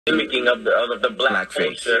mimicking of the black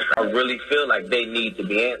culture, I really feel like they need to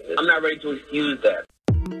be answered. I'm not ready to excuse that.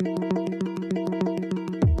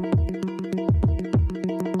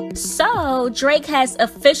 So, Drake has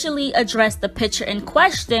officially addressed the picture in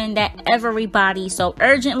question that everybody so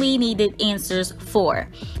urgently needed answers for.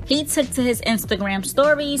 He took to his Instagram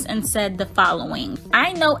stories and said the following: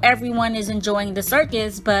 "I know everyone is enjoying the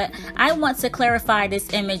circus, but I want to clarify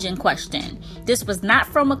this image in question. This was not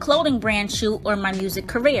from a clothing brand shoot or my music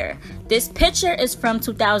career. This picture is from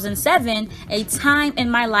 2007, a time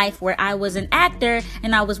in my life where I was an actor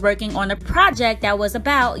and I was working on a project that was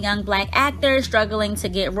about young black actors struggling to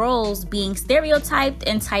get roles, being stereotyped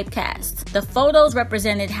and typecast. The photos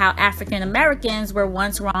represented how African Americans were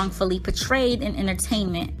once wrongfully portrayed in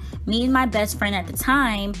entertainment. Me and my best friend at the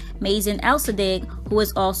time, Mazen El-Sadiq, who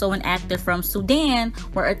is also an actor from Sudan,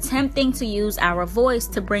 were attempting to use our voice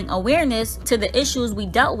to bring awareness to the issues we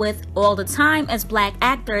dealt with all the time as black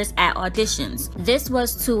actors at auditions. This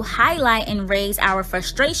was to highlight and raise our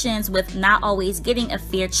frustrations with not always getting a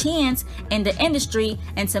fair chance in the industry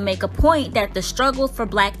and to make a point that the struggle for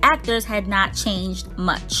black actors had not changed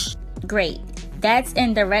much." Great. That's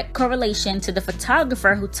in direct correlation to the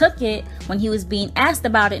photographer who took it. When he was being asked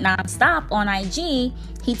about it nonstop on IG,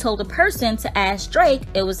 he told a person to ask Drake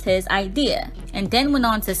it was his idea, and then went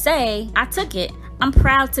on to say, "I took it. I'm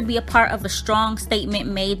proud to be a part of a strong statement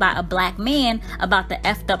made by a black man about the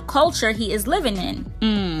effed up culture he is living in."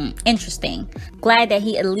 Interesting. Glad that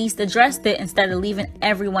he at least addressed it instead of leaving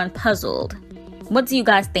everyone puzzled. What do you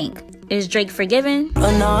guys think? Is Drake forgiven?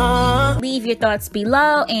 Leave your thoughts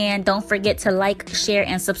below, and don't forget to like, share,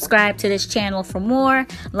 and subscribe to this channel for more.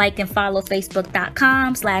 Like and follow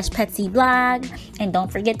facebook.com/PetsyBlog. And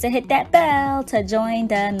don't forget to hit that bell to join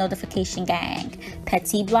the notification gang.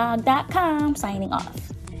 PetsyBlog.com signing off.